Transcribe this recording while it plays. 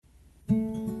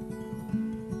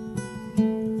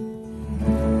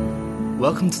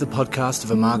Welcome to the podcast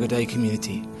of Imago Dei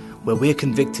Community, where we are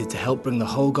convicted to help bring the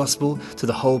whole gospel to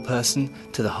the whole person,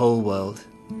 to the whole world.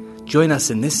 Join us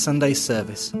in this Sunday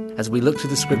service as we look to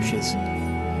the scriptures,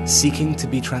 seeking to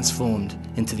be transformed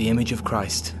into the image of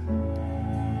Christ.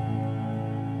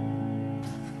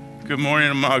 Good morning,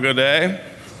 Imago Dei.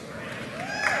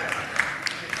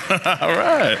 All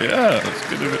right,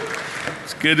 yeah,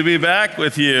 it's good to be back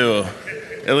with you.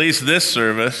 At least this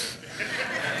service.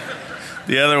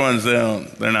 The other ones,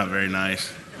 they're not very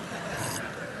nice.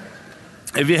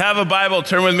 If you have a Bible,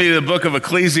 turn with me to the book of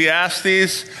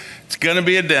Ecclesiastes. It's going to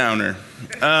be a downer.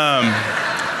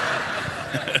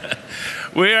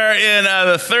 We are in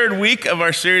the third week of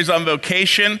our series on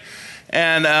vocation.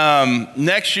 And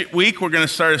next week, we're going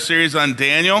to start a series on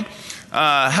Daniel.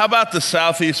 How about the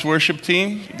Southeast worship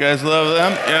team? You guys love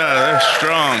them? Yeah, they're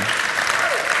strong.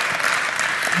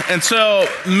 And so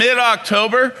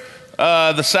mid-October,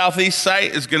 the Southeast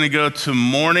site is going to go to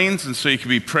mornings, and so you can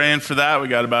be praying for that. We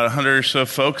got about 100 or so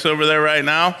folks over there right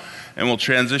now, and we'll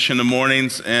transition to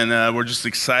mornings, and we're just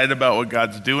excited about what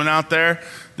God's doing out there,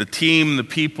 the team, the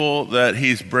people that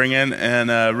he's bringing,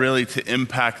 and really to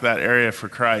impact that area for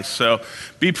Christ. So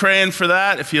be praying for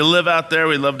that. If you live out there,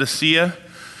 we'd love to see you.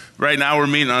 Right now we're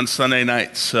meeting on Sunday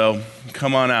nights, so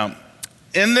come on out.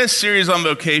 In this series on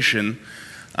vocation,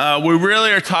 we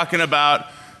really are talking about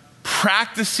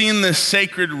practicing the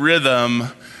sacred rhythm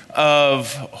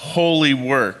of holy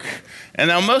work. And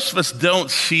now most of us don't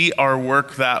see our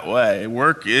work that way.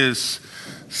 Work is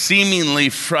seemingly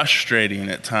frustrating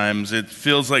at times. It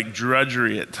feels like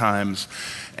drudgery at times.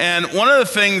 And one of the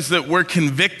things that we're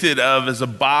convicted of as a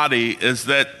body is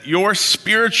that your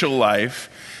spiritual life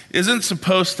isn't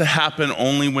supposed to happen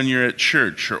only when you're at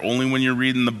church or only when you're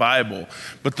reading the Bible,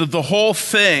 but that the whole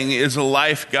thing is a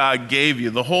life God gave you.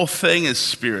 The whole thing is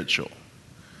spiritual.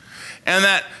 And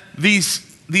that these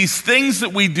things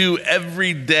that we do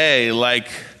every day, like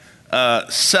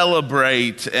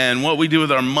celebrate and what we do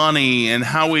with our money and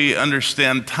how we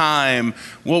understand time,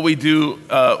 what we do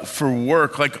for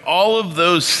work, like all of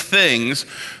those things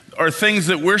are things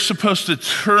that we're supposed to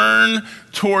turn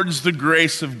towards the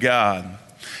grace of God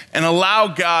and allow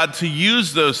God to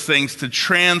use those things to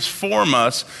transform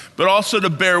us, but also to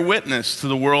bear witness to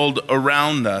the world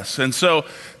around us. And so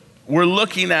we're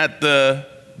looking at the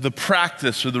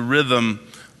practice or the rhythm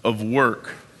of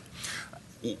work.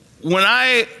 When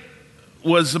I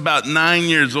was about 9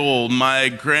 years old, my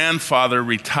grandfather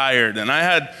retired, and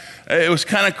it was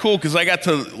kind of cool because I got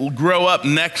to grow up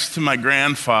next to my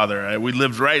grandfather. We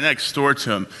lived right next door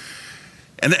to him.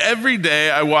 And every day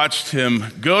I watched him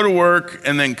go to work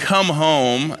and then come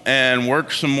home and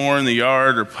work some more in the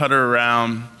yard or putter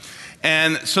around.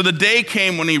 And so the day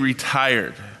came when he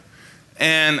retired.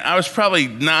 And I was probably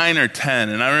 9 or 10.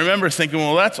 And I remember thinking,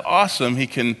 well, that's awesome. He's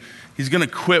going to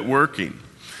quit working.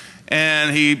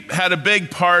 And he had a big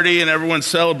party and everyone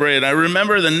celebrated. I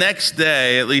remember the next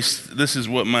day, at least this is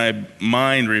what my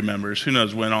mind remembers. Who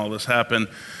knows when all this happened,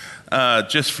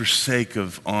 just for sake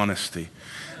of honesty.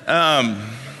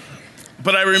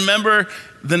 But I remember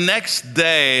the next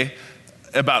day,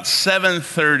 about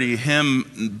 7:30,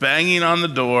 him banging on the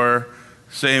door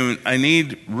saying, I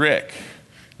need Rick.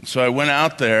 And so I went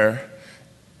out there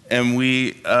and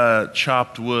we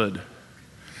chopped wood.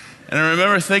 And I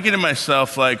remember thinking to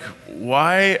myself, like,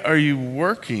 why are you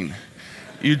working?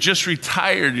 You just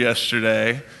retired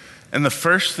yesterday, and the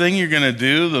first thing you're going to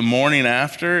do the morning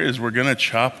after is we're going to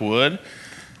chop wood?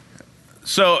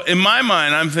 So in my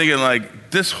mind, I'm thinking like,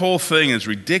 this whole thing is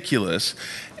ridiculous.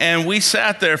 And we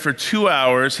sat there for 2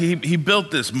 hours. He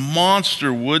built this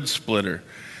monster wood splitter.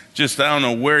 Just, I don't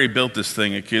know where he built this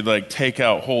thing. It could like take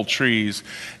out whole trees.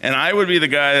 And I would be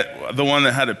the one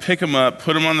that had to pick them up,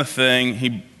 put them on the thing.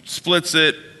 He splits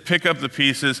it, pick up the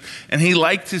pieces. And he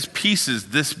liked his pieces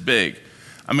this big.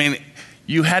 I mean,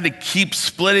 you had to keep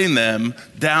splitting them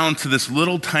down to this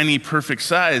little tiny perfect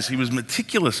size. He was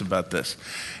meticulous about this.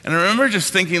 And I remember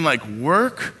just thinking like,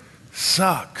 work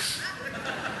sucks,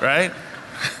 right?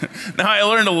 Now, I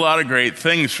learned a lot of great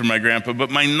things from my grandpa, but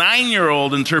my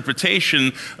 9-year-old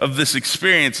interpretation of this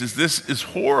experience is this is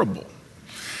horrible.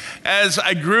 As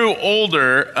I grew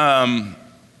older,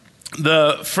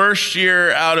 the first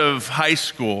year out of high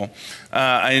school,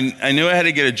 I knew I had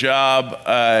to get a job.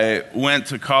 I went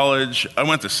to college. I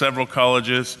went to several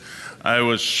colleges. I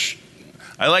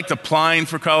liked applying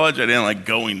for college. I didn't like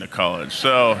going to college.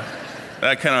 So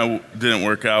that kind of didn't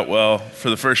work out well for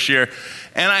the first year.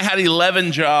 And I had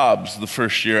 11 jobs the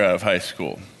first year out of high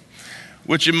school,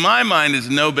 which in my mind is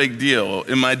no big deal.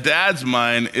 In my dad's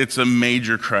mind, it's a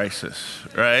major crisis,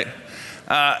 right?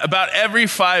 About every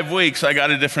 5 weeks, I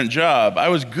got a different job. I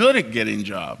was good at getting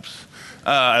jobs.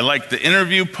 I liked the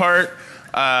interview part.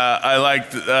 I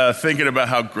liked thinking about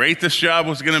how great this job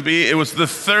was going to be. It was the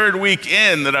third week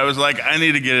in that I was like, I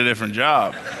need to get a different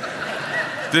job.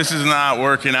 This is not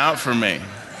working out for me.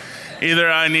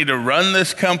 Either I need to run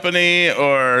this company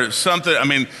or something. I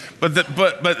mean,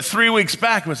 but 3 weeks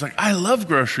back, it was like, I love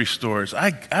grocery stores.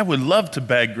 I would love to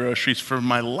bag groceries for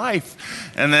my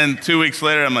life. And then 2 weeks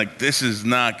later, I'm like, this is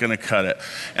not going to cut it.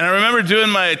 And I remember doing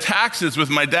my taxes with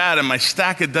my dad, and my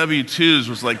stack of W-2s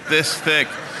was like this thick.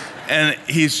 And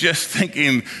he's just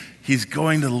thinking, he's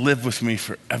going to live with me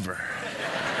forever.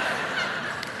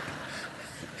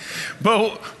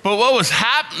 But what was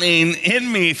happening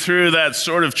in me through that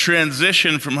sort of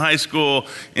transition from high school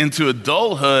into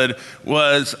adulthood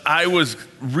was I was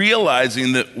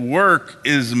realizing that work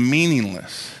is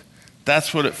meaningless.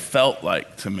 That's what it felt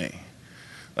like to me.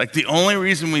 Like the only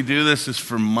reason we do this is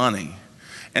for money.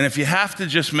 And if you have to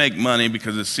just make money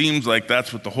because it seems like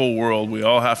that's what the whole world, we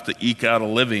all have to eke out a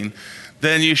living,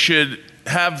 then you should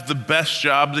have the best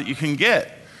job that you can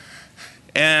get.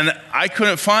 And I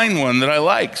couldn't find one that I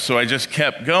liked, so I just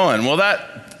kept going. Well,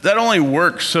 that only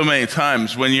works so many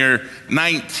times when you're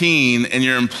 19 and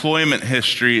your employment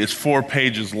history is 4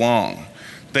 pages long.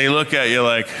 They look at you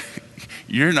like,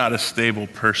 you're not a stable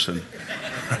person,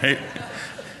 right?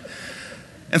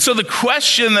 And so the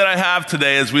question that I have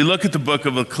today as we look at the book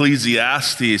of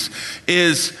Ecclesiastes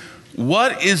is,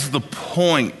 what is the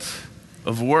point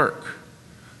of work?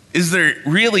 Is there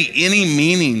really any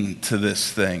meaning to this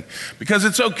thing? Because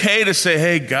it's okay to say,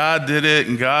 hey, God did it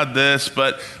and God this,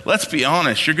 but let's be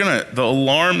honest, the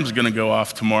alarm's gonna go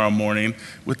off tomorrow morning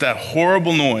with that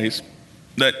horrible noise,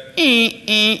 that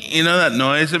you know that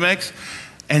noise it makes?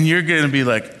 And you're gonna be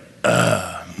like,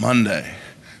 Monday.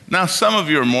 Now, some of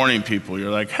you are morning people.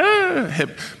 You're like,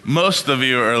 hip. Most of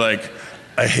you are like,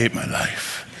 I hate my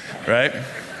life, right?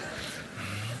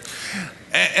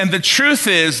 And the truth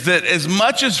is that as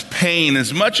much as pain,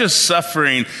 as much as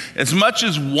suffering, as much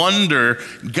as wonder,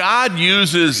 God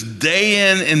uses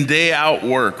day in and day out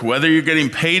work, whether you're getting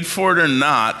paid for it or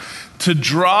not, to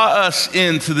draw us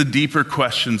into the deeper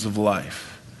questions of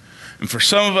life. And for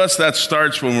some of us, that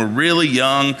starts when we're really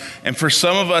young. And for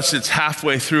some of us, it's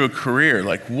halfway through a career.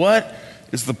 Like, what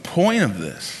is the point of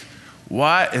this?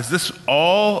 Why is this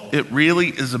all it really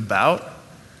is about?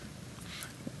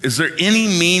 Is there any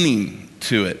meaning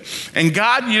to it? And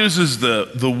God uses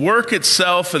the work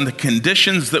itself and the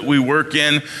conditions that we work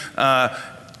in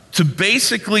to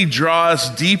basically draw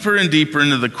us deeper and deeper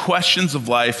into the questions of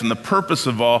life and the purpose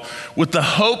of all, with the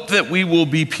hope that we will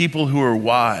be people who are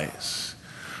wise,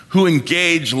 who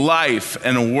engage life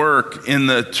and work in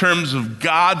the terms of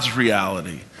God's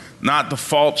reality, not the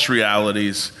false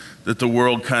realities that the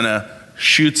world kind of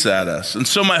shoots at us. And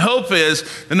so my hope is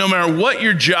that no matter what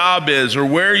your job is or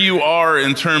where you are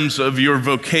in terms of your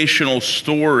vocational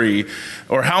story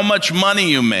or how much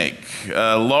money you make,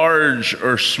 large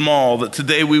or small, that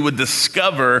today we would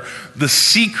discover the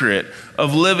secret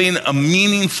of living a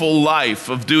meaningful life,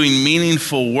 of doing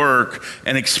meaningful work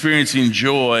and experiencing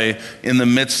joy in the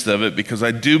midst of it, because I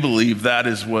do believe that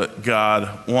is what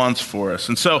God wants for us.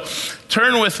 And so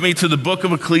turn with me to the book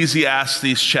of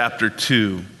Ecclesiastes chapter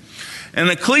 2. And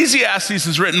Ecclesiastes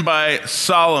is written by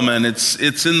Solomon.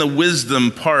 It's in the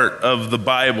wisdom part of the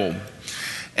Bible.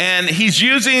 And he's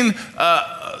using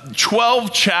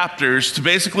 12 chapters to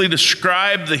basically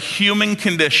describe the human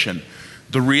condition,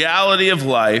 the reality of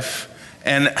life,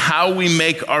 and how we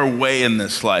make our way in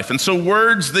this life. And so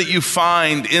words that you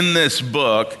find in this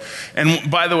book,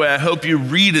 and by the way, I hope you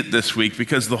read it this week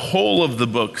because the whole of the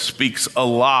book speaks a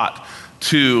lot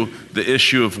to the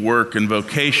issue of work and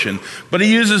vocation. But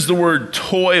he uses the word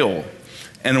toil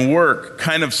and work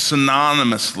kind of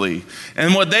synonymously.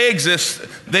 And what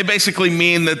they basically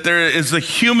mean that there is a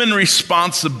human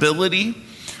responsibility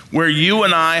where you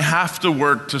and I have to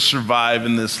work to survive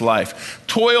in this life.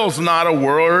 Toil's not a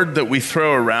word that we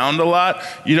throw around a lot.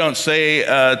 You don't say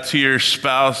to your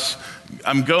spouse,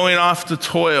 I'm going off to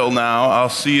toil now, I'll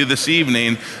see you this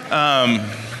evening. And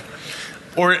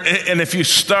if you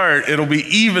start, it'll be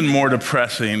even more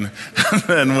depressing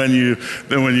than when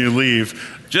you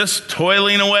leave. Just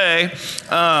toiling away.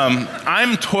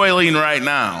 I'm toiling right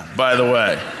now, by the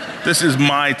way. This is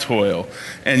my toil,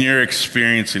 and you're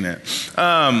experiencing it.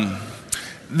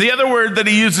 The other word that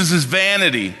he uses is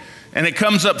vanity, and it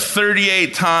comes up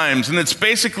 38 times, and it's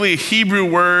basically a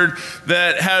Hebrew word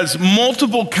that has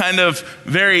multiple kind of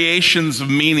variations of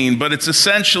meaning, but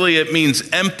it means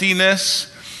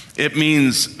emptiness. It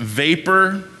means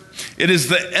vapor. It is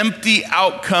the empty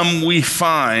outcome we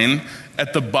find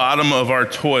at the bottom of our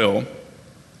toil.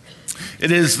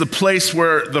 It is the place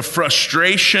where the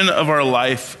frustration of our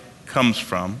life comes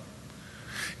from.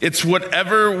 It's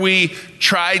whatever we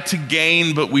try to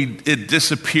gain, but it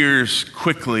disappears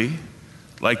quickly,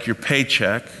 like your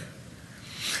paycheck.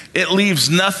 It leaves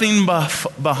nothing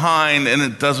behind, and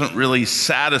it doesn't really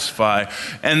satisfy.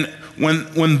 And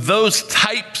when those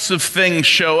types of things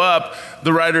show up,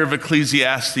 the writer of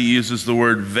Ecclesiastes uses the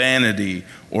word vanity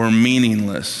or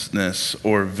meaninglessness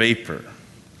or vapor.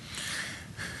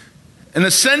 And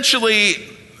essentially,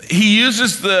 he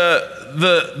uses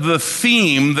the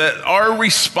theme that our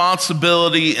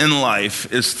responsibility in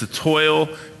life is to toil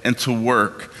and to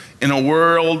work in a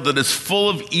world that is full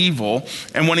of evil.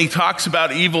 And when he talks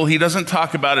about evil, he doesn't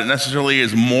talk about it necessarily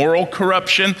as moral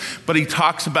corruption, but he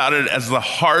talks about it as the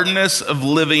hardness of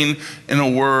living in a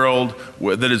world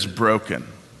that is broken,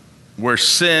 where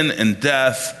sin and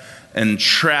death and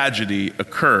tragedy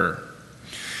occur.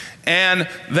 And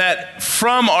that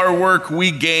from our work we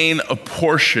gain a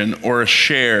portion or a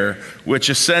share,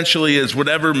 which essentially is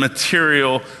whatever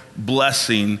material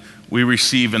blessing we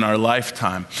receive in our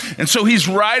lifetime. And so he's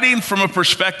writing from a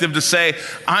perspective to say,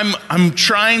 I'm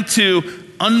trying to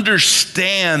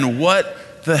understand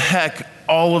what the heck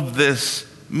all of this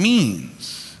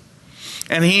means.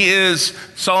 And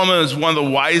Solomon is one of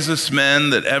the wisest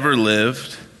men that ever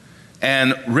lived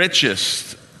and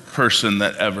richest person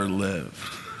that ever lived.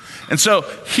 And so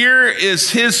here is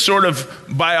his sort of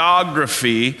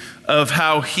biography of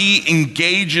how he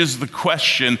engages the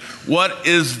question, what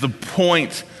is the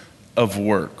point of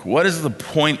work? What is the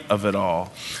point of it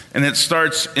all? And it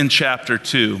starts in chapter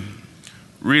 2.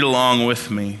 Read along with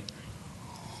me.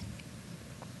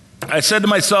 I said to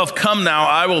myself, come now,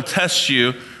 I will test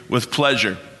you with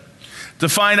pleasure to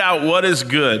find out what is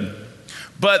good.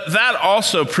 But that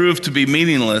also proved to be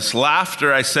meaningless.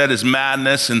 Laughter, I said, is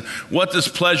madness, and what does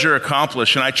pleasure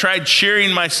accomplish? And I tried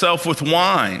cheering myself with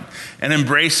wine and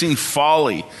embracing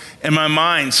folly, and my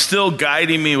mind still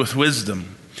guiding me with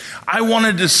wisdom. I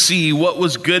wanted to see what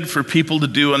was good for people to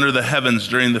do under the heavens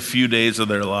during the few days of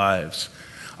their lives.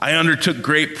 I undertook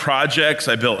great projects.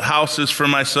 I built houses for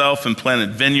myself and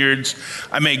planted vineyards.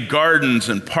 I made gardens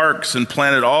and parks and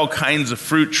planted all kinds of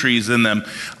fruit trees in them.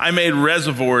 I made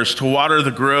reservoirs to water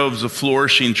the groves of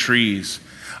flourishing trees.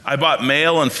 I bought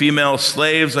male and female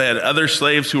slaves. I had other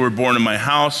slaves who were born in my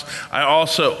house. I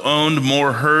also owned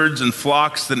more herds and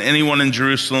flocks than anyone in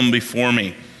Jerusalem before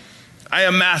me. I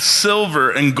amassed silver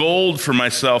and gold for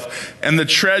myself and the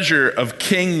treasure of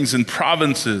kings and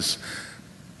provinces.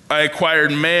 I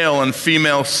acquired male and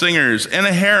female singers and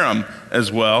a harem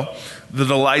as well, the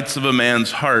delights of a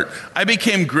man's heart. I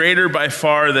became greater by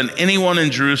far than anyone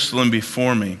in Jerusalem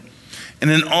before me. And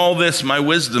in all this, my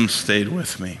wisdom stayed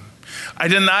with me. I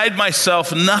denied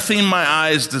myself nothing my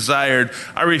eyes desired.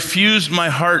 I refused my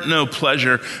heart no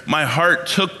pleasure. My heart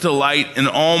took delight in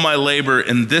all my labor,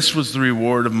 and this was the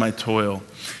reward of my toil.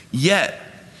 Yet,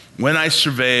 when I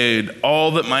surveyed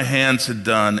all that my hands had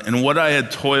done and what I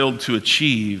had toiled to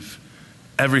achieve,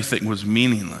 everything was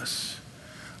meaningless,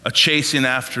 a chasing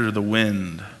after the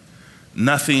wind.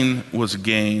 Nothing was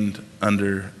gained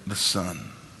under the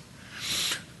sun.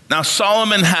 Now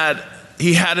Solomon had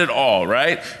it all,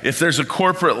 right? If there's a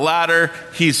corporate ladder,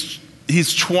 he's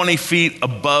 20 feet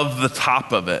above the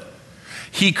top of it.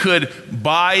 He could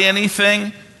buy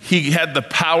anything. He had the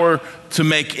power to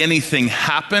make anything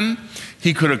happen.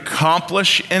 He could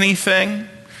accomplish anything.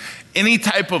 Any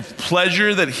type of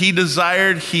pleasure that he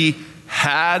desired, he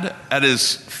had at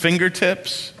his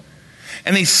fingertips.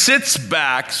 And he sits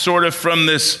back sort of from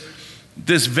this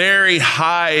very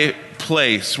high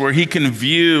place where he can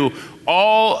view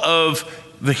all of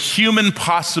the human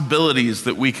possibilities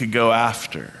that we could go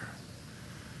after.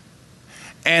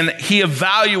 And he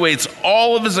evaluates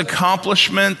all of his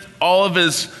accomplishment, all of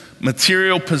his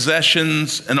material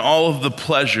possessions, and all of the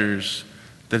pleasures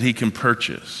that he can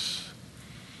purchase.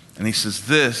 And he says,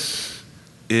 this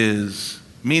is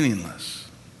meaningless.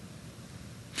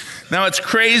 Now it's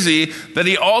crazy that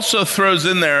he also throws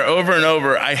in there over and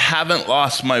over, I haven't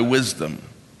lost my wisdom.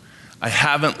 I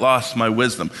haven't lost my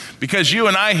wisdom. Because you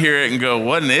and I hear it and go,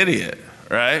 what an idiot,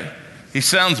 right? He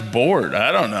sounds bored.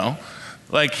 I don't know.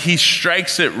 Like he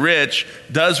strikes it rich,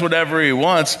 does whatever he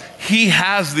wants. He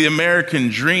has the American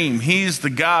dream. He's the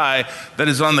guy that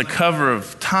is on the cover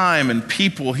of Time and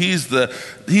People. He's the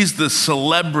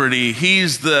celebrity.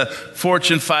 He's the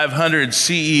Fortune 500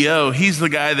 CEO. He's the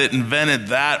guy that invented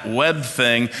that web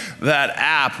thing, that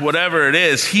app, whatever it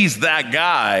is. He's that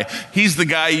guy. He's the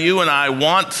guy you and I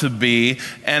want to be.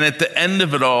 And at the end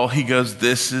of it all, he goes,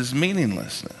 this is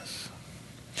meaninglessness.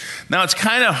 Now, it's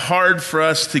kind of hard for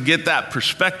us to get that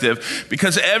perspective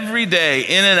because every day,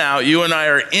 in and out, you and I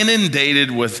are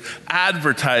inundated with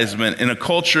advertisement in a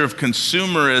culture of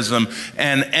consumerism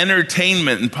and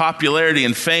entertainment and popularity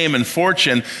and fame and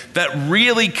fortune that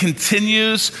really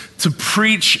continues to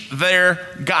preach their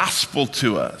gospel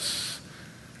to us.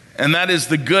 And that is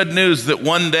the good news that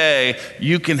one day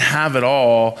you can have it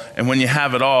all, and when you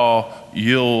have it all,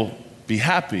 you'll be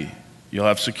happy, you'll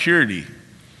have security,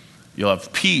 you'll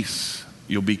have peace,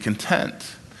 you'll be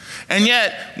content. And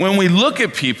yet, when we look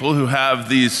at people who have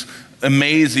these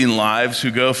amazing lives, who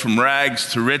go from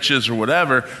rags to riches or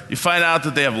whatever, you find out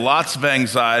that they have lots of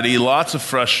anxiety, lots of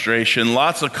frustration,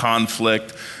 lots of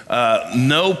conflict,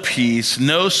 no peace,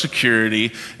 no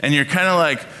security, and you're kind of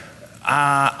like,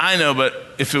 I know, but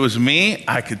if it was me,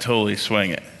 I could totally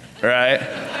swing it, right?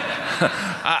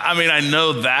 I mean, I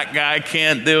know that guy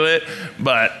can't do it,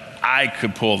 but I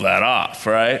could pull that off,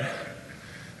 right?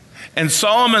 And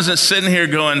Solomon is sitting here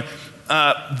going,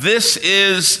 this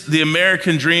is the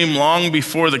American dream long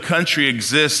before the country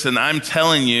exists, and I'm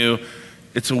telling you,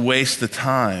 it's a waste of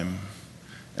time,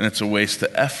 and it's a waste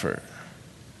of effort.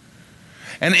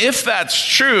 And if that's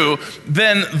true,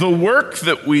 then the work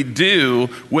that we do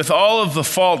with all of the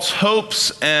false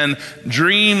hopes and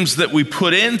dreams that we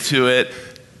put into it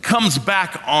comes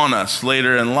back on us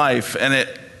later in life, and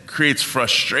it creates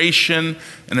frustration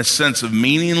and a sense of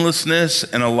meaninglessness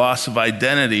and a loss of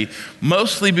identity,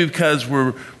 mostly because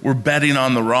we're betting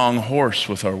on the wrong horse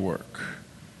with our work.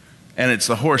 And it's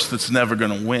the horse that's never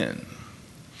going to win.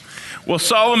 Well,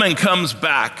 Solomon comes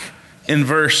back in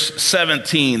verse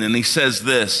 17, and he says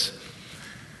this,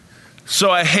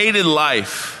 "So I hated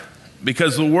life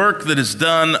because the work that is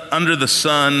done under the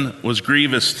sun was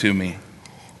grievous to me.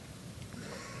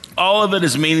 All of it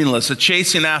is meaningless, a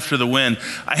chasing after the wind.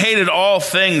 I hated all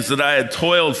things that I had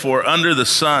toiled for under the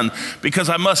sun, because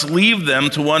I must leave them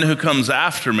to one who comes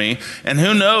after me, and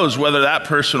who knows whether that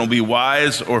person will be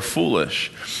wise or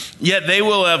foolish. Yet they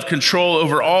will have control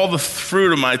over all the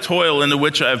fruit of my toil into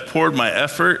which I have poured my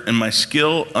effort and my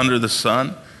skill under the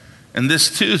sun, and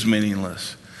this too is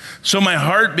meaningless. So my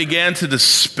heart began to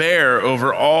despair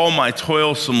over all my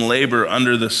toilsome labor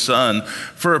under the sun.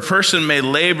 For a person may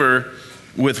labor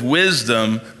with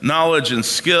wisdom, knowledge, and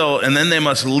skill, and then they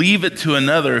must leave it to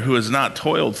another who has not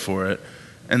toiled for it.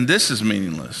 And this is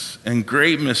meaningless and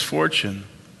great misfortune.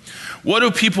 What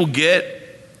do people get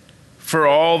for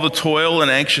all the toil and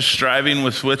anxious striving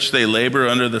with which they labor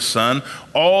under the sun?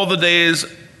 All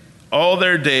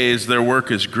their days, their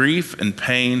work is grief and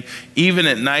pain. Even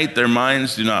at night, their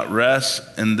minds do not rest,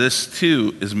 and this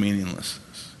too is meaningless.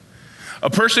 A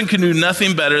person can do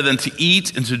nothing better than to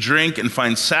eat and to drink and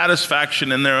find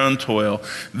satisfaction in their own toil.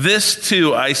 This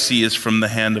too I see is from the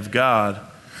hand of God.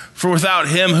 For without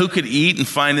him, who could eat and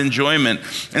find enjoyment?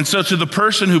 And so to the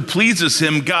person who pleases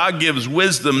him, God gives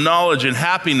wisdom, knowledge, and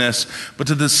happiness. But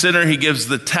to the sinner, he gives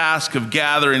the task of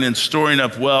gathering and storing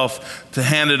up wealth to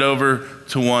hand it over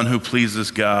to one who pleases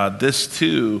God. This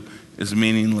too is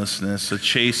meaninglessness, a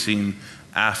chasing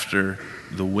after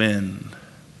the wind."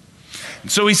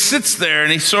 So he sits there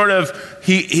and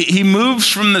he moves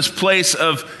from this place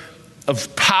of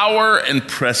power and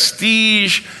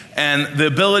prestige and the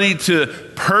ability to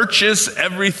purchase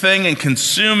everything and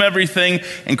consume everything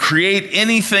and create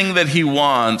anything that he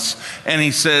wants. And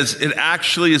he says it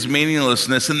actually is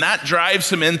meaninglessness. And that drives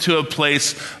him into a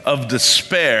place of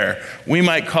despair. We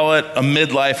might call it a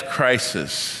midlife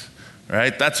crisis.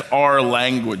 Right? That's our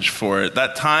language for it.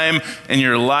 That time in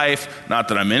your life, not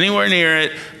that I'm anywhere near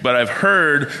it, but I've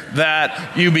heard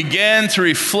that you begin to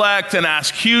reflect and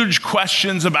ask huge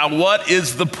questions about what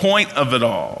is the point of it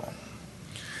all.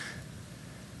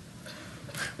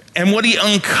 And what he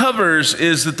uncovers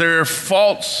is that there are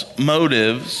false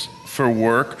motives for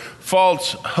work,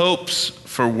 false hopes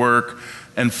for work,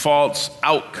 and false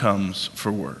outcomes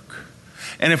for work.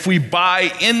 And if we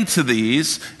buy into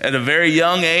these at a very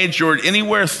young age or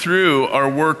anywhere through our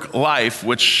work life,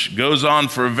 which goes on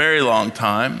for a very long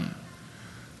time,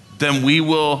 then we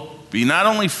will be not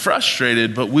only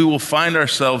frustrated, but we will find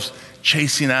ourselves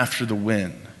chasing after the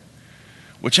wind.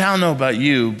 Which I don't know about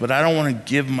you, but I don't want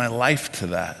to give my life to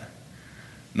that.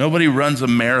 Nobody runs a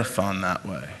marathon that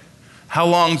way. How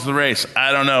long's the race?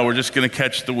 I don't know. We're just going to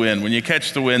catch the wind. When you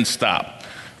catch the wind, stop.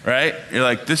 Right? You're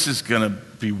like, this is going to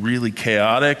be really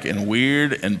chaotic and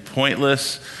weird and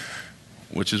pointless,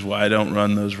 which is why I don't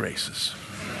run those races.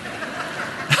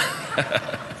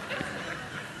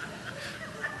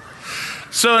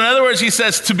 So in other words, he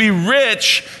says to be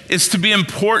rich is to be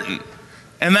important.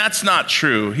 And that's not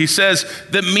true. He says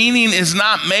that meaning is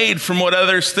not made from what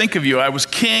others think of you. I was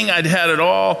king, I'd had it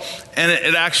all, and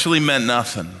it actually meant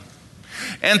nothing.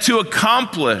 And to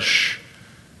accomplish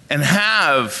and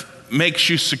have makes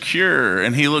you secure.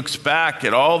 And he looks back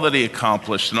at all that he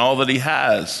accomplished and all that he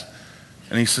has.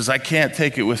 And he says, I can't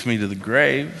take it with me to the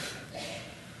grave.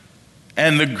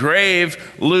 And the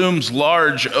grave looms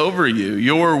large over you.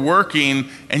 You're working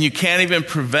and you can't even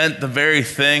prevent the very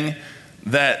thing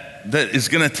that is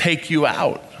going to take you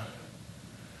out.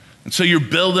 And so you're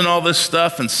building all this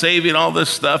stuff and saving all this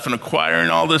stuff and acquiring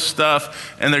all this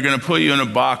stuff, and they're going to put you in a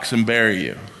box and bury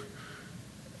you.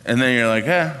 And then you're like,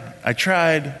 I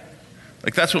tried.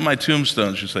 Like, that's what my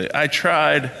tombstone should say. I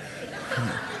tried.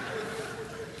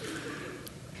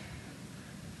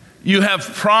 You have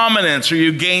prominence or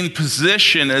you gain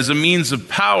position as a means of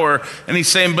power. And he's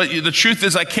saying, but the truth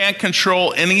is I can't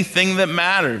control anything that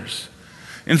matters.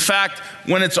 In fact,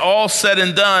 when it's all said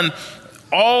and done,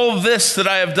 all this that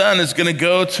I have done is going to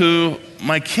go to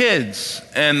my kids.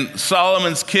 And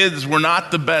Solomon's kids were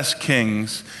not the best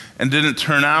kings and didn't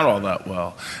turn out all that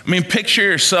well. I mean, picture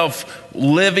yourself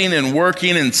living and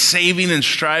working and saving and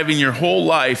striving your whole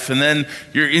life, and then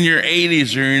you're in your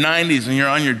 80s or your 90s and you're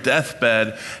on your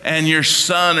deathbed, and your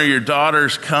son or your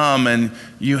daughters come and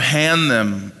you hand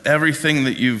them everything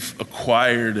that you've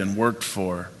acquired and worked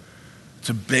for. It's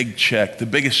a big check, the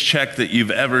biggest check that you've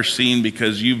ever seen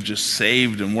because you've just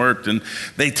saved and worked. And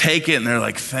they take it and they're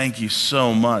like, thank you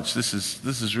so much. This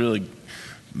is really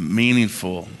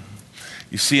meaningful.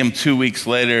 You see them 2 weeks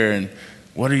later, and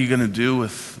what are you going to do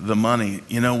with the money?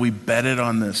 You know, we betted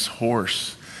on this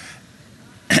horse,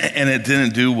 and it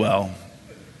didn't do well.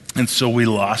 And so we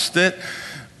lost it,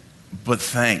 but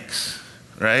thanks,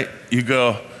 right? You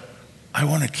go, I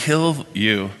want to kill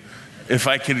you. If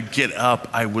I could get up,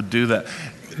 I would do that.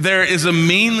 There is a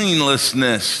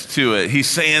meaninglessness to it. He's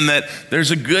saying that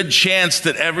there's a good chance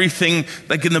that everything,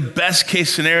 like in the best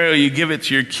case scenario, you give it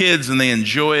to your kids and they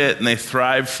enjoy it and they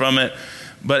thrive from it.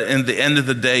 But at the end of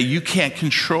the day, you can't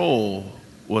control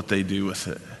what they do with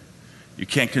it. You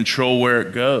can't control where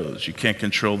it goes. You can't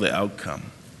control the outcome.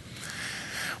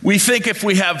 We think if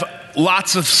we have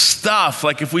lots of stuff,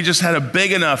 like if we just had a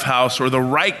big enough house or the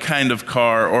right kind of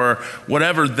car or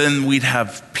whatever, then we'd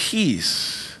have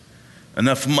peace.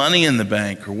 Enough money in the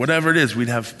bank or whatever it is, we'd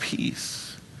have peace.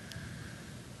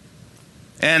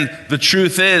 And the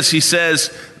truth is, he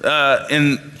says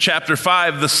in chapter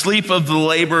 5, the sleep of the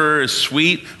laborer is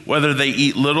sweet, whether they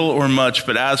eat little or much,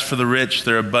 but as for the rich,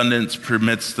 their abundance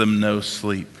permits them no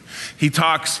sleep. He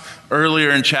talks earlier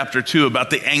in chapter 2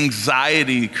 about the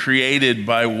anxiety created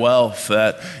by wealth,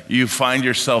 that you find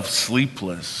yourself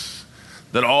sleepless,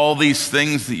 that all these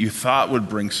things that you thought would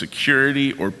bring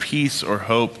security or peace or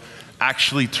hope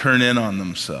actually turn in on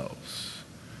themselves.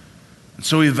 And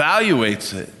so he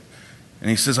evaluates it. And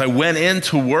he says, I went in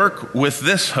to work with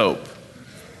this hope,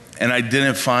 and I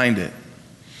didn't find it.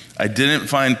 I didn't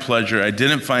find pleasure. I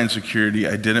didn't find security.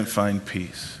 I didn't find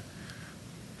peace.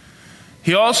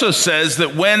 He also says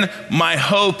that when my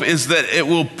hope is that it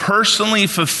will personally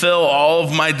fulfill all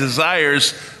of my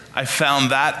desires, I found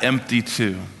that empty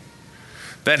too.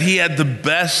 That he had the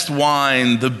best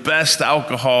wine, the best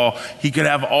alcohol. He could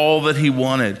have all that he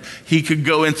wanted. He could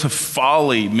go into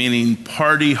folly, meaning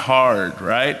party hard,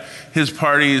 right? His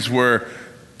parties were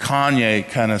Kanye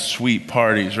kind of sweet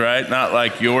parties, right? Not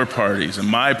like your parties and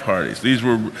my parties.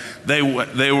 They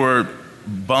were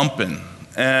bumping.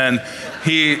 And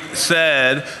he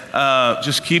said,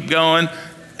 just keep going.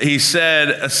 He said,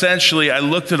 essentially, I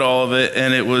looked at all of it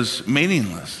and it was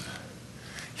meaningless.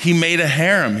 He made a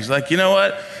harem. He's like, you know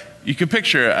what? You can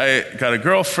picture, I got a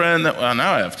girlfriend. Well,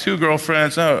 now I have 2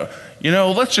 girlfriends. Now,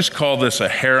 let's just call this a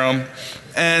harem.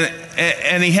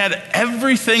 And he had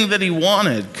everything that he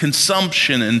wanted,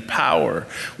 consumption and power.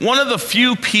 One of the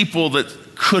few people that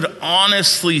could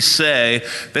honestly say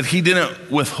that he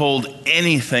didn't withhold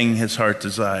anything his heart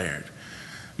desired.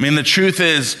 I mean, the truth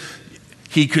is,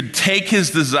 he could take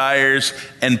his desires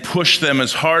and push them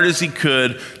as hard as he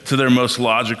could to their most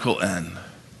logical end.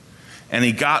 And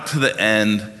he got to the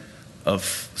end of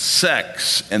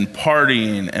sex and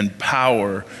partying and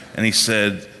power, and he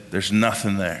said, there's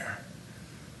nothing there.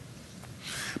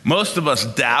 Most of us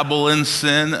dabble in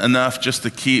sin enough just to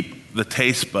keep the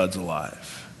taste buds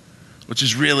alive, which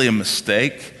is really a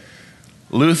mistake.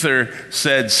 Luther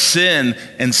said sin,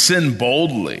 and sin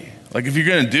boldly. Like, if you're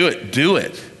going to do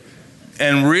it.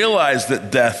 And realize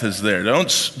that death is there. Don't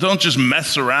just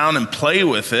mess around and play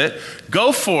with it.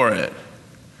 Go for it.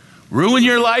 Ruin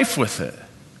your life with it.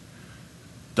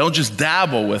 Don't just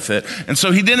dabble with it. And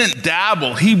so he didn't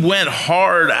dabble. He went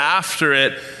hard after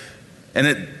it,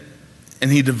 and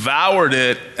he devoured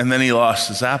it, and then he lost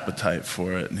his appetite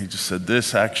for it. And he just said,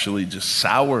 this actually just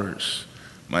sours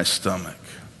my stomach.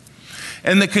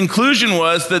 And the conclusion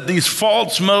was that these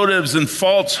false motives and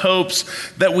false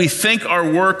hopes that we think our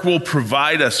work will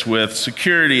provide us with,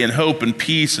 security and hope and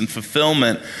peace and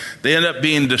fulfillment, they end up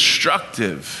being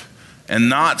destructive and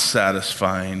not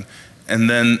satisfying. And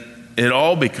then it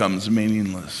all becomes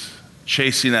meaningless,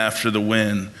 chasing after the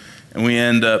wind. And we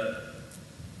end up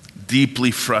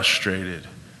deeply frustrated,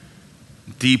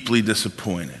 deeply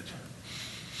disappointed.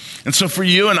 And so for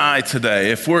you and I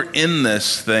today, if we're in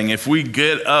this thing, if we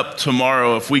get up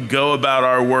tomorrow, if we go about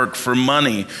our work for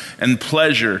money and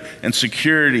pleasure and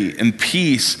security and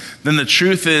peace, then the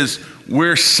truth is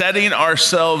we're setting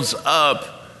ourselves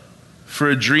up for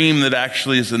a dream that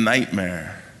actually is a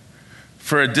nightmare,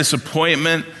 for a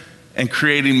disappointment and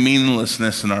creating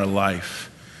meaninglessness in our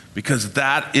life, because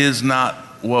that is not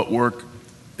what work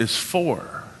is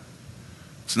for.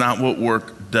 It's not what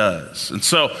work does. And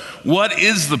so, what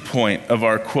is the point of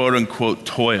our quote-unquote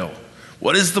toil?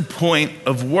 What is the point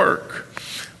of work?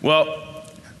 Well,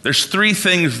 there's three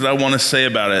things that I want to say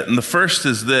about it. And the first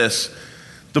is this: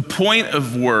 the point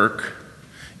of work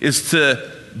is to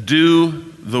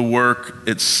do the work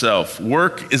itself.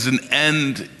 Work is an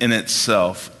end in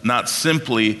itself, not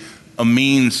simply a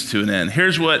means to an end.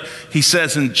 Here's what he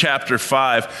says in chapter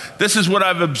 5. This is what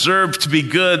I've observed to be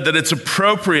good, that it's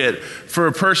appropriate for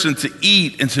a person to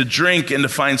eat and to drink and to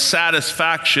find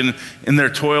satisfaction in their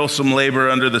toilsome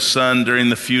labor under the sun during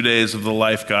the few days of the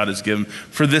life God has given,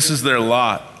 for this is their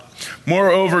lot.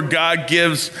 Moreover,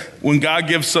 when God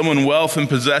gives someone wealth and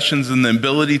possessions and the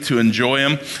ability to enjoy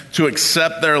them, to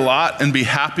accept their lot and be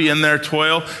happy in their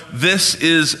toil, this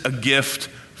is a gift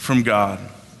from God.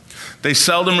 They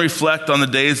seldom reflect on the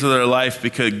days of their life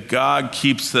because God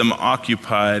keeps them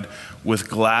occupied with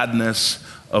gladness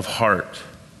of heart.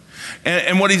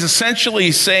 And what he's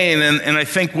essentially saying, and I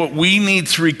think what we need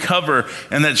to recover,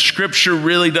 and that Scripture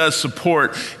really does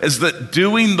support, is that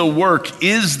doing the work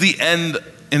is the end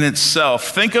in itself.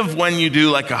 Think of when you do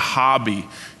like a hobby,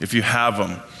 if you have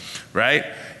them, right?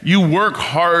 You work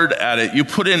hard at it. You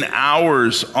put in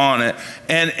hours on it,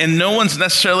 and no one's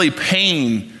necessarily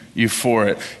paying you for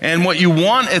it. And what you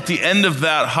want at the end of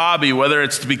that hobby, whether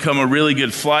it's to become a really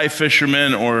good fly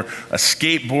fisherman or a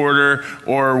skateboarder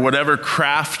or whatever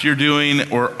craft you're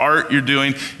doing or art you're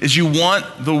doing, is you want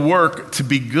the work to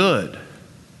be good.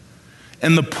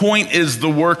 And the point is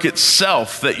the work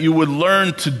itself, that you would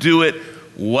learn to do it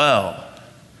well.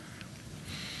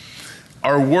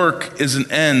 Our work is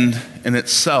an end in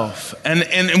itself.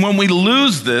 And when we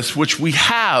lose this, which we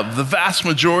have, the vast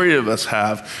majority of us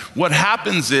have, what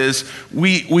happens is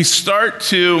we start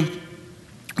to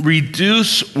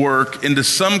reduce work into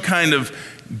some kind of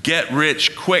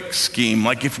get-rich-quick scheme.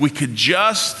 Like if we could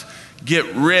just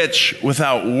get rich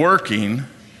without working,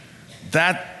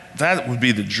 that would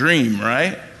be the dream,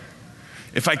 right?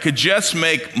 If I could just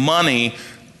make money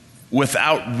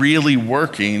without really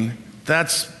working,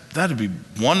 that'd be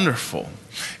wonderful.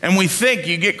 And we think,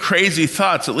 you get crazy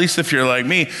thoughts, at least if you're like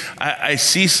me. I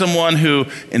see someone who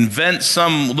invents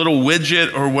some little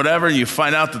widget or whatever, and you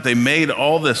find out that they made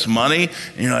all this money,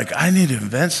 and you're like, I need to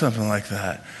invent something like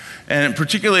that. And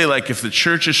particularly like if the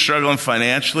church is struggling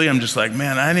financially, I'm just like,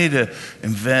 man, I need to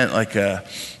invent like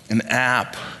an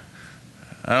app.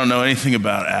 I don't know anything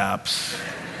about apps,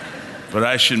 but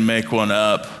I should make one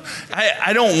up.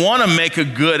 I don't want to make a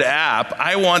good app.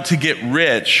 I want to get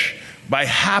rich by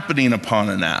happening upon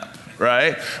an app,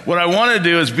 right? What I want to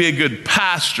do is be a good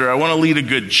pastor. I want to lead a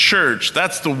good church.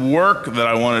 That's the work that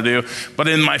I want to do. But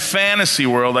in my fantasy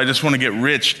world, I just want to get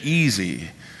rich easy.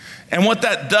 And what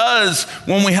that does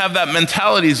when we have that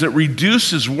mentality is it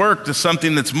reduces work to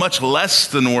something that's much less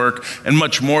than work and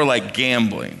much more like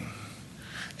gambling.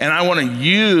 And I want to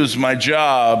use my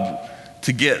job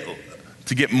to get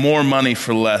more money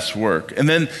for less work. And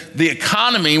then the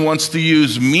economy wants to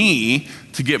use me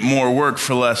to get more work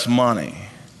for less money.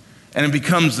 And it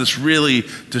becomes this really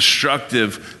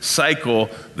destructive cycle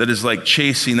that is like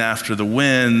chasing after the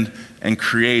wind and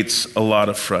creates a lot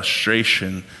of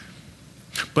frustration.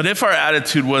 But if our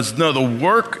attitude was, no, the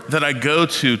work that I go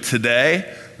to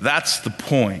today, that's the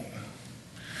point.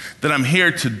 That I'm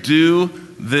here to do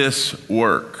this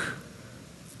work.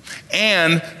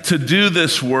 And to do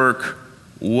this work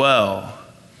well.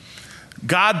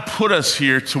 God put us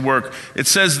here to work. It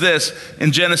says this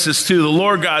in Genesis 2, the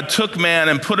Lord God took man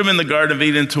and put him in the Garden of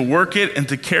Eden to work it and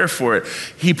to care for it.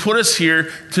 He put us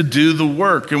here to do the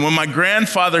work. And when my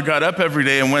grandfather got up every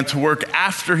day and went to work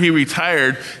after he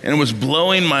retired, and it was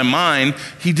blowing my mind,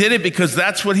 he did it because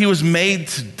that's what he was made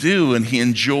to do, and he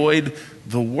enjoyed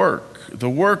the work.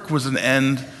 The work was an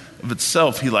end of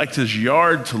itself. He liked his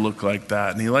yard to look like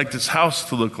that, and he liked his house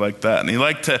to look like that, and he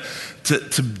liked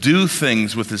to do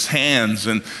things with his hands.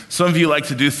 And some of you like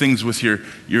to do things with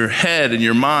your head and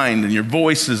your mind and your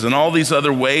voices and all these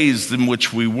other ways in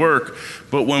which we work.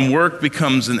 But when work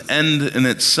becomes an end in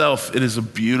itself, it is a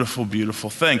beautiful, beautiful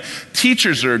thing.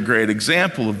 Teachers are a great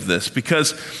example of this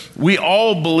because we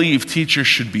all believe teachers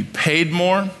should be paid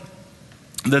more,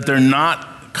 that they're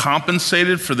not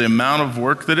compensated for the amount of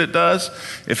work that it does.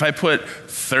 If I put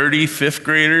 30 fifth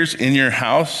graders in your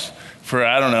house for,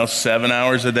 7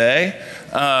 hours a day,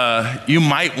 you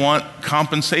might want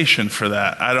compensation for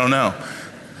that. I don't know.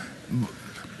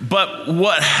 But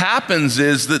what happens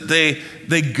is that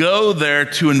they go there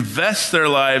to invest their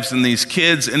lives in these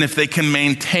kids, and if they can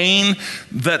maintain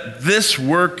that this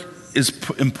work is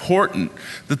important,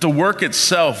 that the work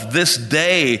itself, this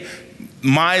day,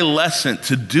 my lesson,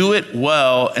 to do it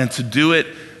well and to do it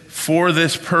for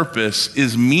this purpose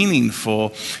is meaningful,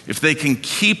 if they can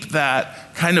keep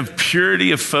that kind of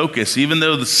purity of focus, even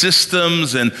though the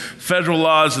systems and federal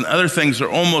laws and other things are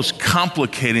almost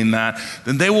complicating that,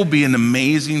 then they will be an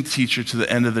amazing teacher to the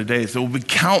end of their days. There will be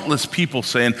countless people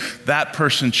saying, that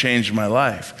person changed my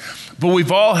life. But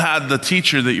we've all had the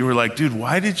teacher that you were like, dude,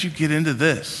 why did you get into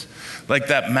this? Like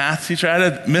that math teacher, I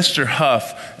had Mr.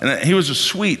 Huff, and he was a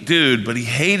sweet dude, but he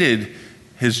hated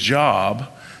his job.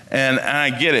 And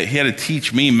I get it. He had to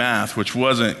teach me math, which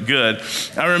wasn't good.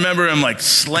 I remember him like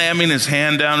slamming his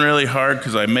hand down really hard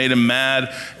because I made him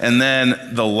mad. And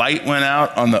then the light went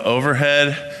out on the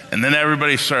overhead. And then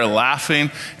everybody started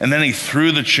laughing. And then he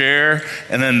threw the chair.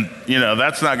 And then,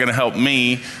 that's not going to help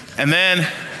me. And then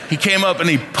he came up and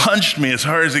he punched me as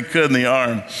hard as he could in the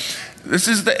arm. This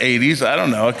is the 80s. I don't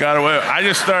know. It got away.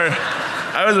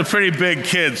 I was a pretty big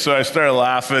kid, so I started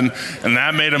laughing, and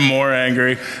that made him more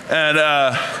angry.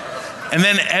 And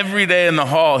then every day in the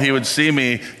hall, he would see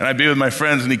me, and I'd be with my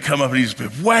friends, and he'd come up and he'd just be,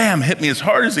 wham, hit me as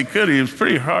hard as he could. He was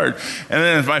pretty hard. And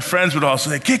then my friends would all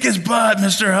say, kick his butt,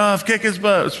 Mr. Huff, kick his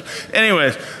butt.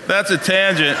 Anyways, that's a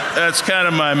tangent. That's kind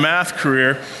of my math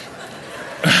career.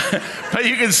 But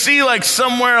you can see like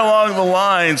somewhere along the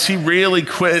lines, he really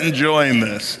quit enjoying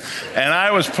this. And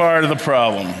I was part of the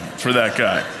problem for that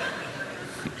guy.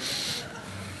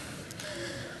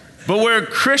 But where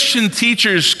Christian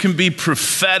teachers can be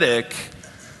prophetic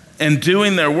in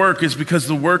doing their work is because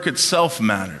the work itself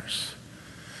matters.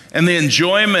 And the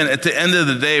enjoyment at the end of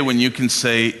the day when you can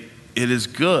say, it is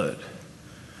good.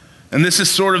 And this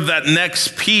is sort of that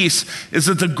next piece, is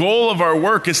that the goal of our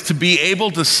work is to be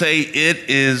able to say it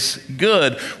is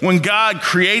good. When God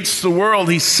creates the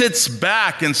world, he sits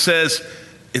back and says,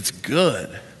 it's good.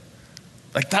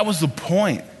 Like that was the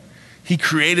point. He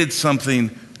created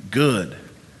something good.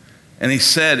 And he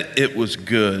said it was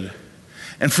good.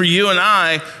 And for you and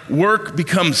I, work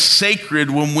becomes sacred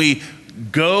when we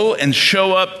go and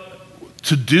show up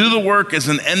to do the work as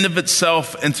an end of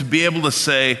itself and to be able to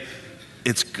say,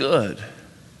 it's good.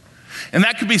 And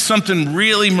that could be something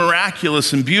really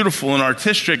miraculous and beautiful and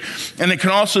artistic. And it can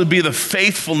also be the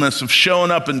faithfulness of showing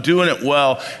up and doing it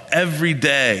well every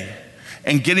day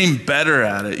and getting better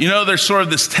at it. There's sort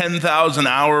of this 10,000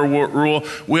 hour rule.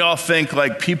 We all think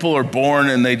like people are born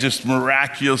and they just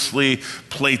miraculously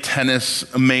play tennis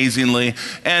amazingly.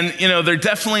 And, there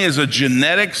definitely is a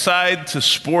genetic side to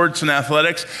sports and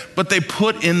athletics, but they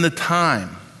put in the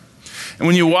time. And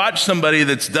when you watch somebody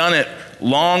that's done it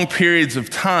long periods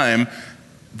of time,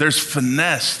 there's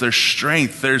finesse, there's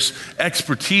strength, there's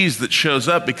expertise that shows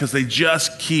up because they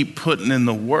just keep putting in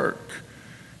the work.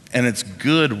 And it's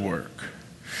good work.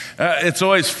 It's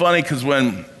always funny because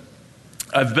when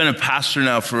I've been a pastor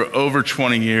now for over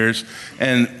 20 years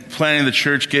and planning the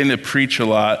church, getting to preach a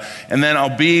lot, and then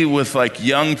I'll be with like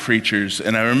young preachers.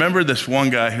 And I remember this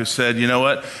one guy who said, you know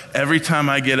what? Every time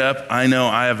I get up, I know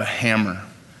I have a hammer.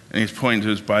 And he's pointing to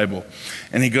his Bible.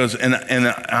 And he goes, and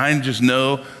I just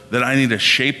know that I need to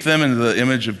shape them into the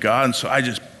image of God. And so I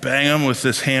just bang them with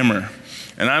this hammer.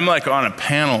 And I'm like on a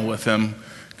panel with him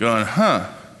going,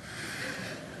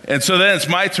 And so then it's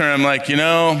my turn. I'm like,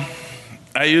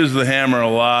 I use the hammer a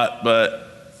lot,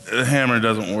 but the hammer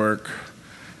doesn't work.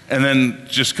 And then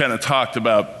just kind of talked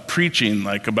about preaching,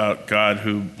 like about God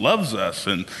who loves us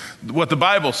and what the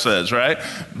Bible says, right?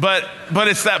 But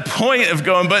it's that point of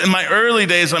going, but in my early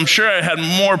days, I'm sure I had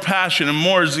more passion and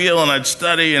more zeal, and I'd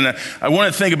study, and I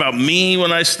wouldn't think about me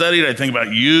when I studied. I'd think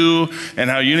about you and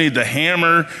how you need the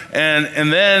hammer.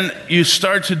 And then you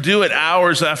start to do it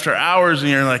hours after hours,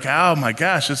 and you're like, oh my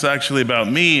gosh, it's actually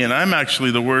about me, and I'm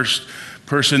actually the worst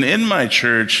person in my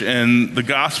church, and the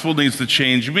gospel needs to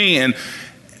change me.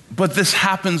 But this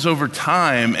happens over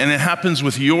time, and it happens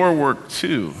with your work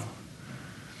too.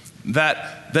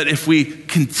 that if we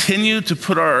continue to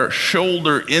put our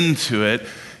shoulder into it,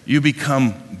 you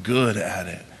become good at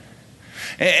it.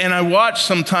 And I watch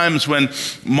sometimes when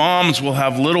moms will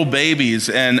have little babies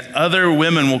and other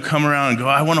women will come around and go,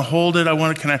 I want to hold it, I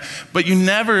want to connect. But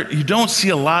you don't see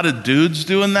a lot of dudes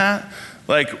doing that.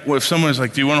 Like if someone's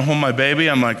like, do you want to hold my baby?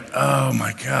 I'm like, oh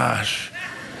my gosh.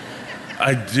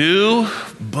 I do,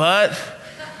 but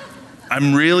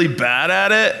I'm really bad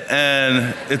at it,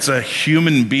 and it's a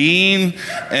human being,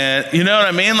 and you know what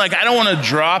I mean? Like I don't want to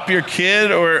drop your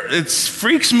kid, or it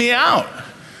freaks me out.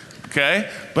 Okay?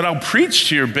 But I'll preach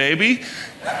to your baby.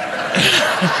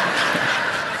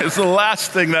 It's the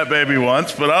last thing that baby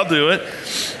wants, but I'll do it.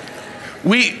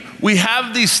 We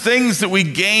have these things that we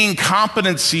gain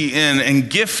competency in and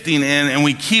gifting in, and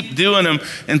we keep doing them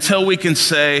until we can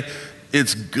say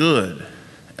it's good.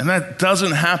 And that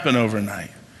doesn't happen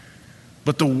overnight.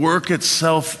 But the work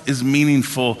itself is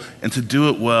meaningful, and to do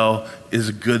it well is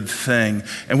a good thing.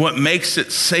 And what makes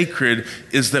it sacred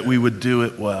is that we would do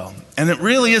it well. And it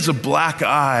really is a black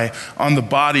eye on the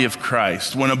body of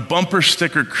Christ when a bumper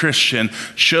sticker Christian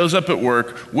shows up at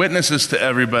work, witnesses to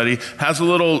everybody, has a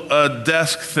little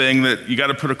desk thing that you got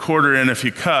to put a quarter in if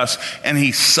you cuss, and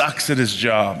he sucks at his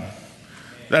job.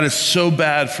 That is so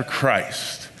bad for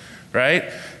Christ, right?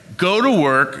 Go to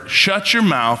work, shut your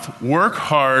mouth, work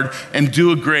hard, and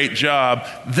do a great job.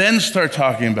 Then start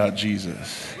talking about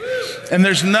Jesus. And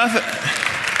there's nothing...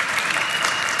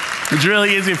 It's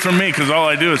really easy for me because all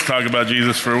I do is talk about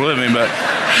Jesus for a living, but...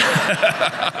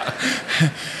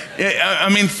 I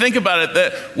mean, think about it,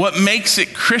 that what makes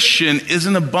it Christian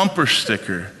isn't a bumper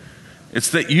sticker.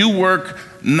 It's that you work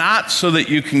not so that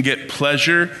you can get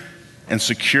pleasure and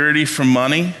security from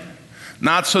money,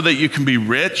 not so that you can be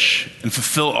rich and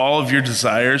fulfill all of your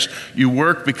desires. You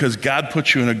work because God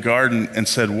put you in a garden and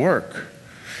said, work.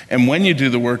 And when you do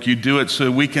the work, you do it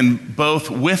so we can both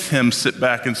with him sit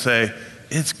back and say,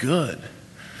 it's good.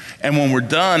 And when we're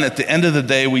done, at the end of the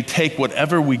day, we take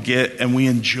whatever we get and we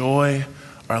enjoy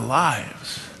our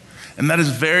lives. And that is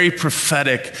very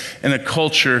prophetic in a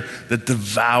culture that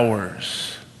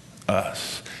devours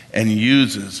us and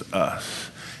uses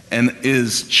us and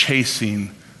is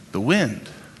chasing the wind.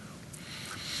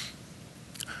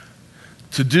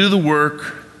 To do the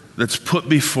work that's put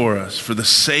before us for the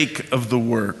sake of the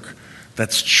work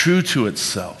that's true to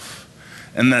itself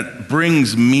and that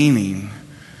brings meaning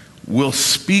will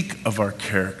speak of our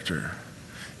character.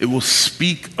 It will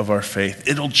speak of our faith.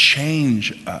 It'll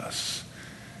change us.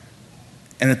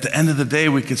 And at the end of the day,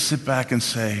 we could sit back and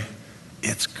say,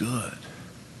 it's good.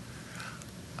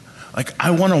 Like,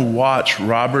 I want to watch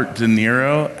Robert De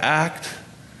Niro act.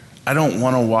 I don't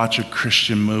want to watch a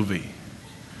Christian movie.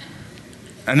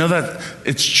 I know that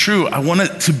it's true. I want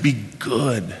it to be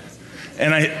good.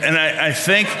 And I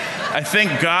think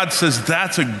God says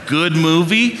that's a good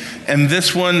movie, and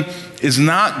this one is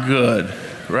not good,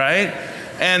 right?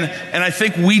 And I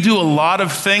think we do a lot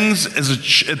of things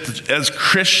as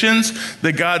Christians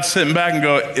that God's sitting back and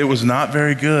go, it was not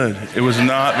very good. It was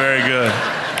not very good.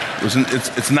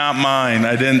 It's not mine.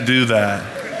 I didn't do that.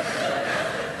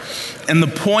 And the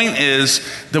point is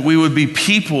that we would be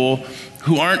people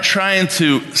who aren't trying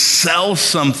to sell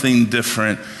something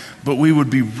different, but we would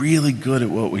be really good at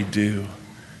what we do.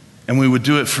 And we would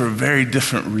do it for a very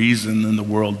different reason than the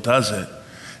world does it.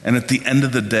 And at the end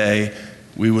of the day,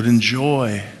 we would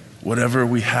enjoy whatever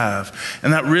we have.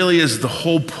 And that really is the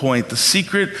whole point. The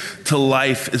secret to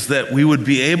life is that we would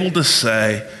be able to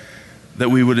say that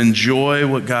we would enjoy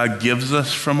what God gives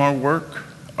us from our work,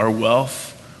 our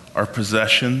wealth, our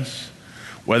possessions.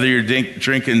 Whether you're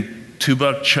drinking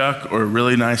 $2 Chuck or a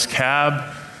really nice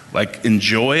cab, like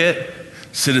enjoy it.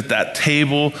 Sit at that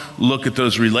table, look at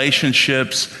those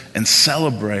relationships, and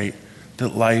celebrate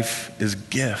that life is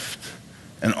gift,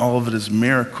 and all of it is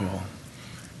miracle,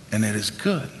 and it is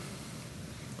good.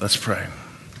 Let's pray.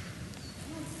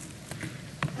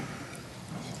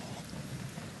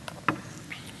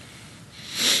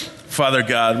 Father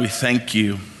God, we thank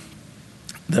you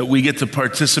that we get to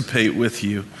participate with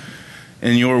you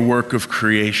in your work of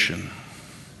creation.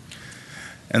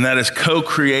 And that as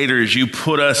co-creators, you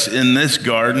put us in this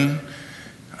garden,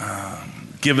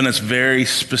 given us very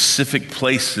specific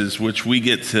places which we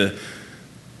get to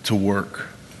work.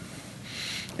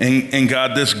 And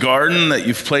God, this garden that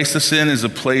you've placed us in is a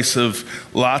place of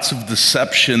lots of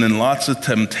deception and lots of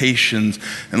temptations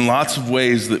and lots of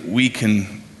ways that we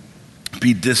can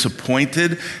be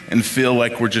disappointed and feel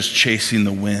like we're just chasing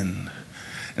the wind.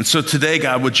 And so today,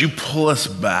 God, would you pull us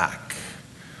back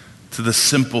to the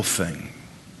simple thing?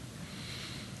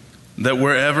 That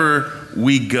wherever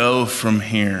we go from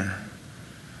here,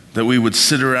 that we would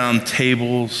sit around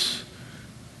tables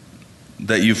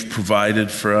that you've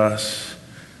provided for us,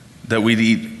 that we'd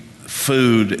eat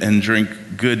food and drink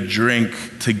good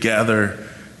drink together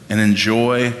and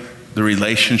enjoy the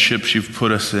relationships you've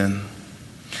put us in,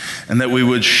 and that we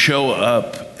would show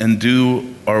up and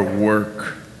do our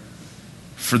work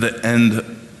for the end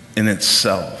in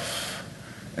itself,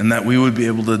 and that we would be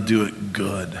able to do it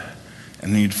good,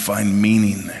 and you'd find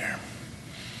meaning there.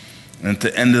 And at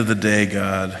the end of the day,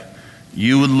 God,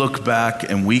 you would look back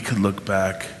and we could look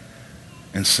back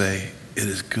and say, it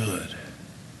is good.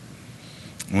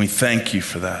 And we thank you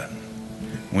for that.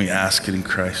 And we ask it in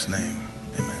Christ's name.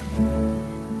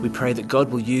 Amen. We pray that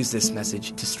God will use this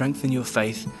message to strengthen your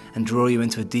faith and draw you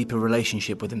into a deeper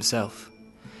relationship with himself.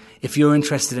 If you're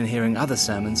interested in hearing other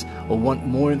sermons or want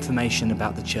more information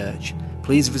about the church,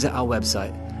 please visit our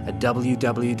website at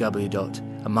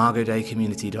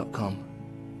www.imagodaycommunity.com.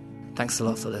 Thanks a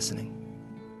lot for listening.